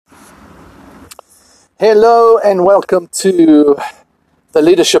Hello and welcome to the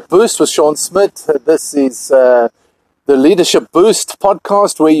Leadership Boost with Sean Smith. This is the Leadership Boost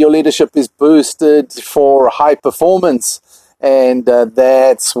podcast where your leadership is boosted for high performance. And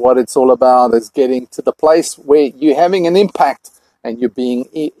that's what it's all about, is getting to the place where you're having an impact and you're being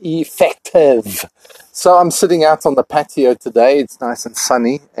effective. So I'm sitting out on the patio today. It's nice and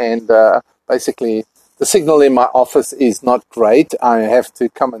sunny, and basically the signal in my office is not great. I have to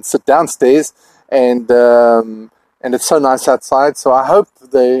come and sit downstairs, and it's so nice outside. So I hope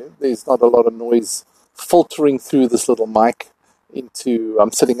there's not a lot of noise filtering through this little mic into.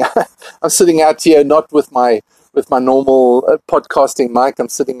 I'm sitting out here, not with my normal podcasting mic. I'm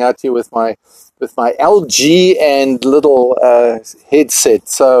sitting out here with my LG and little headset.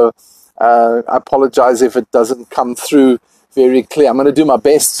 So I apologize if it doesn't come through very clear. I'm going to do my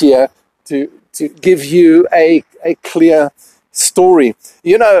best here to give you a clear story.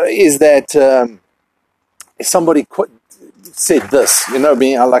 Is that somebody said this.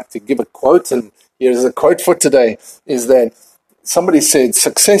 Me, I like to give a quote, and here's a quote for today, is that somebody said,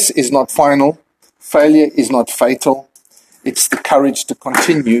 "Success is not final. Failure is not fatal. It's the courage to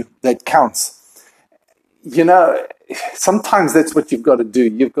continue that counts." Sometimes that's what you've got to do.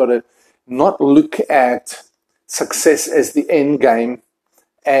 You've got to not look at success as the end game,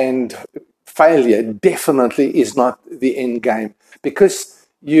 and failure definitely is not the end game. Because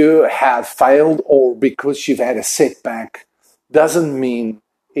you have failed or because you've had a setback doesn't mean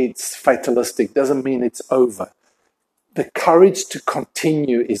it's fatalistic, doesn't mean it's over. The courage to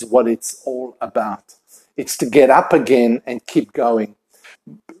continue is what it's all about. It's to get up again and keep going.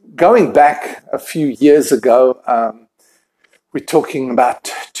 Going back a few years ago, we're talking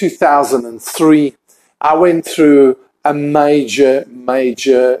about 2003, I went through a major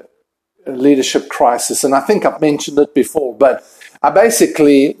leadership crisis. And I think I've mentioned it before, but I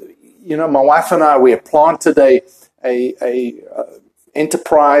basically, my wife and I, we had planted a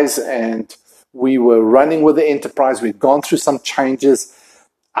enterprise, and we were running with the enterprise. We'd gone through some changes.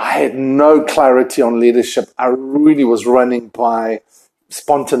 I had no clarity on leadership. I really was running by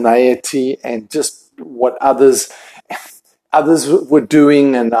spontaneity and just what others were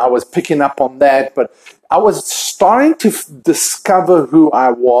doing, and I was picking up on that. But I was starting to discover who I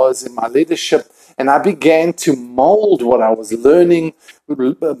was in my leadership, and I began to mold what I was learning,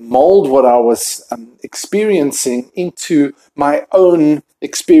 mold what I was experiencing into my own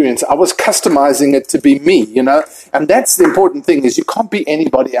experience. I was customizing it to be me, and that's the important thing, is you can't be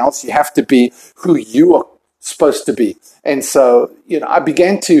anybody else. You have to be who you are supposed to be. And so, I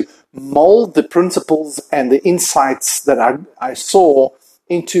began to mold the principles and the insights that I saw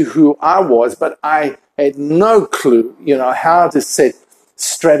into who I was, but I had no clue, how to set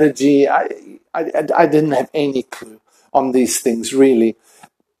strategy. I didn't have any clue on these things, really.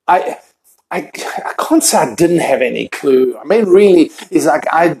 I can't say I didn't have any clue. I mean, really, it's like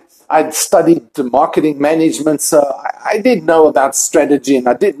I'd studied the marketing management, so I did know about strategy and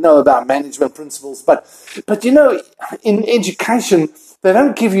I did know about management principles. But in education, they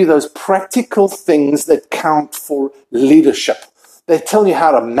don't give you those practical things that count for leadership. They tell you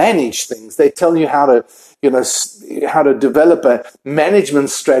how to manage things. They tell you how to develop a management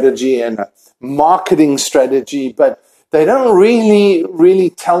strategy and a marketing strategy, but they don't really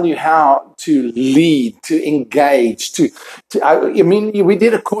tell you how to lead, to engage. We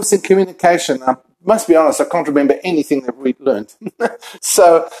did a course in communication. I must be honest, I can't remember anything that we learned.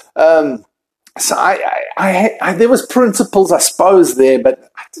 So there was principles, I suppose, there,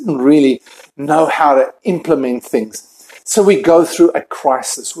 but I didn't really know how to implement things. So we go through a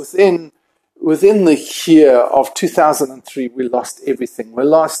crisis. Within the year of 2003, we lost everything. We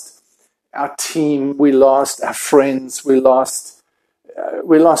lost our team, we lost our friends, we lost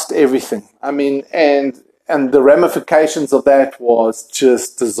everything. I mean, and the ramifications of that was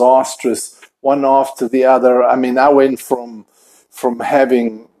just disastrous, one after the other. I mean, I went from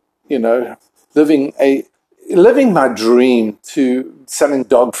having, living my dream to selling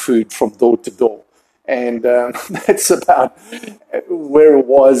dog food from door to door. And that's about where it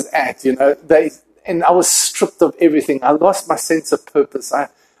was at, and I was stripped of everything. I lost my sense of purpose. I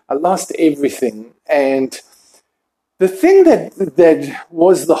lost everything. And the thing that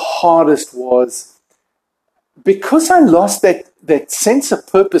was the hardest was, because I lost that sense of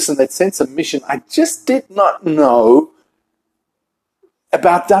purpose and that sense of mission, I just did not know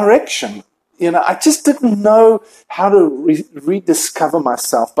about direction. I just didn't know how to rediscover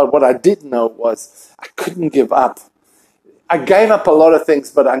myself. But what I did know was I couldn't give up. I gave up a lot of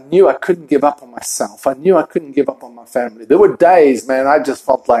things, but I knew I couldn't give up on myself. I knew I couldn't give up on my family. There were days, man, I just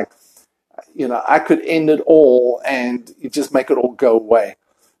felt like, I could end it all and just make it all go away.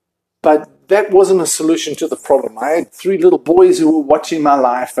 But that wasn't a solution to the problem. I had 3 little boys who were watching my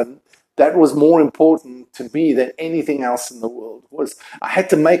life, and that was more important to me than anything else in the world. Was I had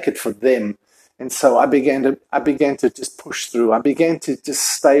to make it for them. And so I began to just push through. I began to just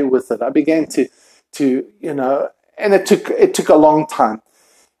stay with it. I began to and it took a long time.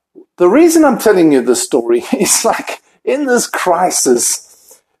 The reason I'm telling you this story is like in this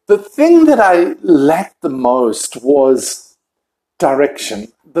crisis, the thing that I lacked the most was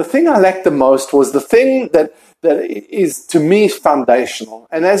direction. The thing I lacked the most was the thing that is to me foundational.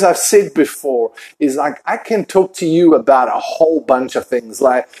 And as I've said before, is like I can talk to you about a whole bunch of things.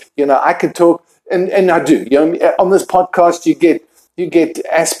 Like, I can talk, and I do. On this podcast, you get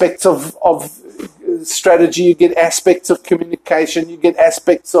aspects of strategy, you get aspects of communication, you get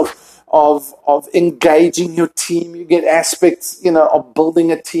aspects of engaging your team, you get aspects, of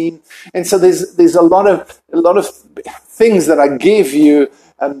building a team. And so there's a lot of things that I give you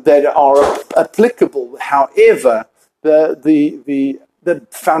that are applicable. However, the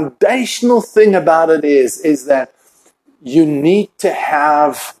foundational thing about it is that you need to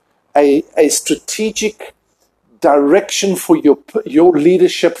have a strategic direction for your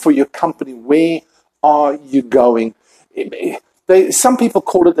leadership, for your company. Where are you going? Some people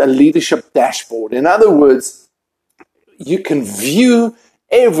call it a leadership dashboard. In other words, you can view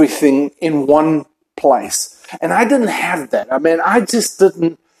everything in one place. And I didn't have that. I mean, I just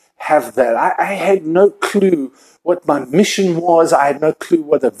didn't have that. I had no clue what my mission was. I had no clue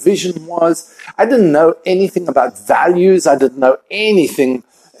what a vision was. I didn't know anything about values. I didn't know anything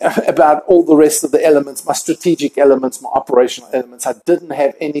about all the rest of the elements, my strategic elements, my operational elements. I didn't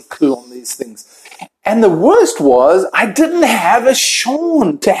have any clue on these things. And the worst was I didn't have a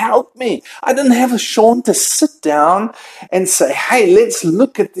Sean to help me. I didn't have a Sean to sit down and say, hey, let's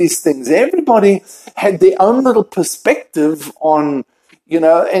look at these things. Everybody had their own little perspective on,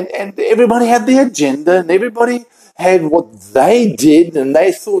 and everybody had their agenda, and everybody had what they did and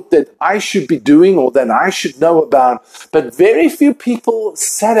they thought that I should be doing or that I should know about. But very few people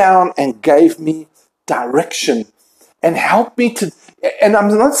sat down and gave me direction and helped me to, and I'm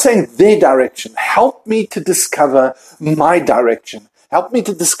not saying their direction, help me to discover my direction, help me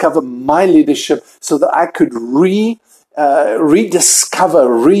to discover my leadership so that I could rediscover,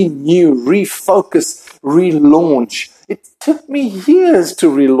 renew, refocus, relaunch. It took me years to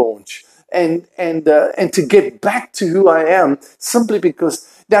relaunch and to get back to who I am, simply because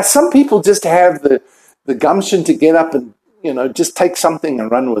now some people just have the gumption to get up and just take something and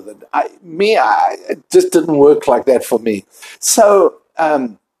run with it. It just didn't work like that for me. So,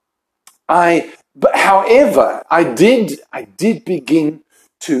 however, I did begin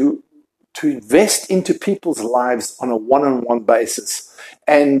to invest into people's lives on a one-on-one basis,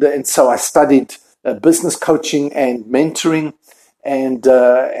 and so I studied business coaching and mentoring, and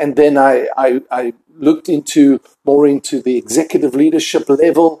then I looked more into the executive leadership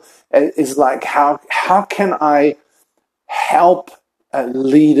level. Is like how can I help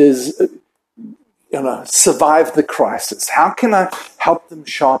leaders survive the crisis? How can I help them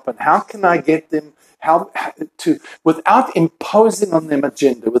sharpen? How can I get them without imposing on them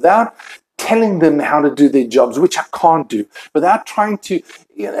agenda, without telling them how to do their jobs, which I can't do, without trying to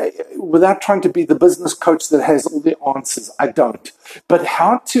be the business coach that has all the answers. I don't. But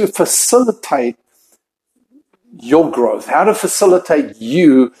how to facilitate your growth, how to facilitate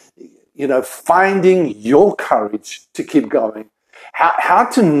you, finding your courage to keep going, how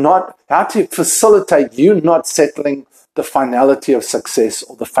to facilitate you not settling the finality of success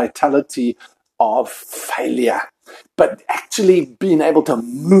or the fatality of failure, but actually being able to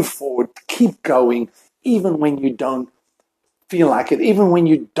move forward, keep going, even when you don't feel like it, even when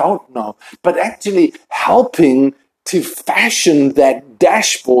you don't know, but actually helping to fashion that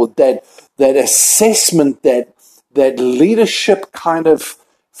dashboard, that assessment, that leadership kind of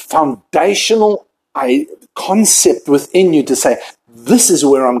foundational concept within you to say, this is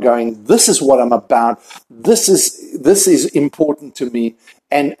where I'm going, this is what I'm about, this is important to me,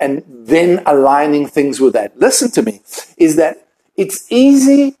 and then aligning things with that. Listen to me, is that it's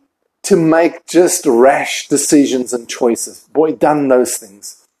easy to make just rash decisions and choices. Boy, done those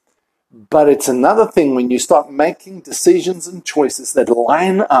things. But it's another thing when you start making decisions and choices that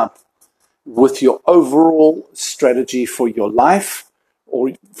line up with your overall strategy for your life,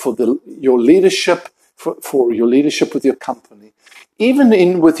 or for your leadership, for your leadership with your company.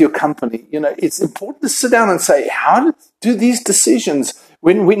 Even with your company, it's important to sit down and say, how to do these decisions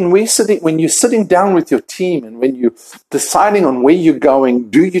when you're sitting down with your team and when you're deciding on where you're going.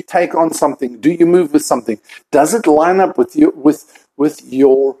 Do you take on something? Do you move with something? Does it line up with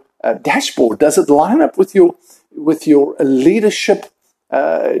your dashboard? Does it line up with your leadership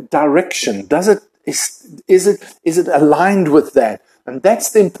direction? Is it aligned with that? And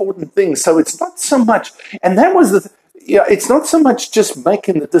that's the important thing. So it's not so much, and that was it's not so much just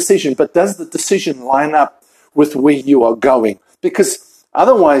making the decision, but does the decision line up with where you are going? Because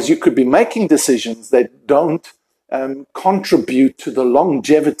otherwise you could be making decisions that don't contribute to the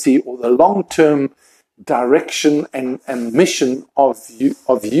longevity or the long-term direction and mission of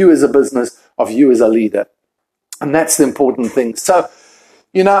you as a business, of you as a leader. And that's the important thing. So,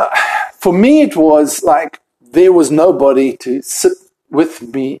 for me, it was like there was nobody to sit with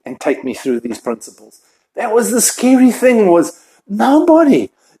me and take me through these principles. That was the scary thing, was nobody.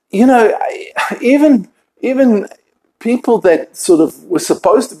 Even people that sort of were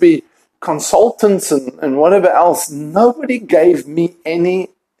supposed to be consultants and whatever else, nobody gave me anything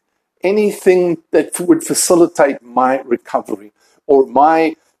that would facilitate my recovery or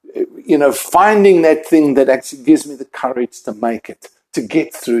my, finding that thing that actually gives me the courage to make it, to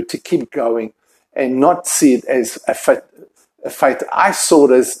get through, to keep going, and not see it as a fate. I saw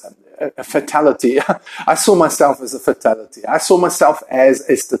it as a fatality. I saw myself as a fatality. I saw myself as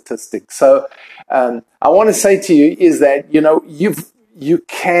a statistic. So I want to say to you is that, you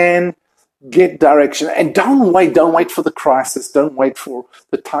can get direction, and don't wait for the crisis. Don't wait for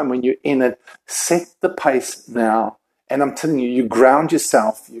the time when you're in it. Set the pace now. And I'm telling you, you ground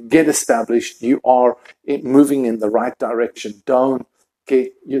yourself, you get established, you are moving in the right direction. Don't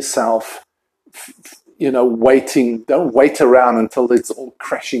get yourself, waiting. Don't wait around until it's all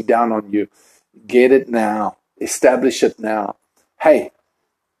crashing down on you. Get it now. Establish it now. Hey,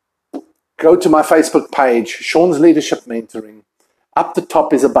 go to my Facebook page, Sean's Leadership Mentoring. Up the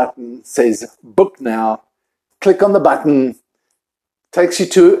top is a button that says book now. Click on the button. Takes you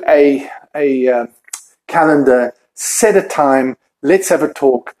to a calendar. Set a time. Let's have a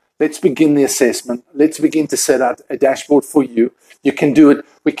talk. Let's begin the assessment. Let's begin to set out a dashboard for you. You can do it.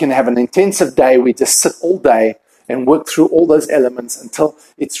 We can have an intensive day. We just sit all day and work through all those elements until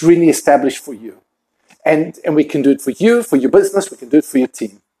it's really established for you. And we can do it for you, for your business. We can do it for your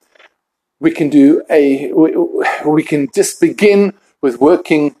team. We can just begin with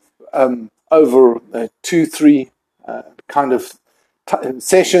working over 2-3 kind of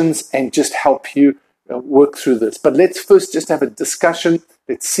sessions and just help you work through this. But let's first just have a discussion.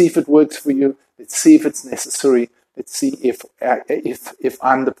 Let's see if it works for you. Let's see if it's necessary. Let's see if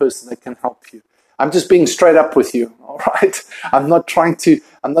I'm the person that can help you. I'm just being straight up with you, all right? I'm not going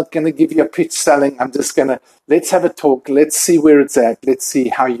to give you a pitch selling. I'm just let's have a talk. Let's see where it's at. Let's see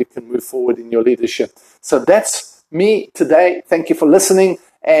how you can move forward in your leadership. So that's me today. Thank you for listening,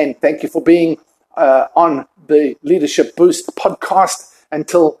 and thank you for being on the Leadership Boost podcast.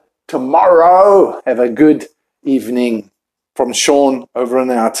 Until tomorrow, have a good evening. From Sean, over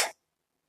and out.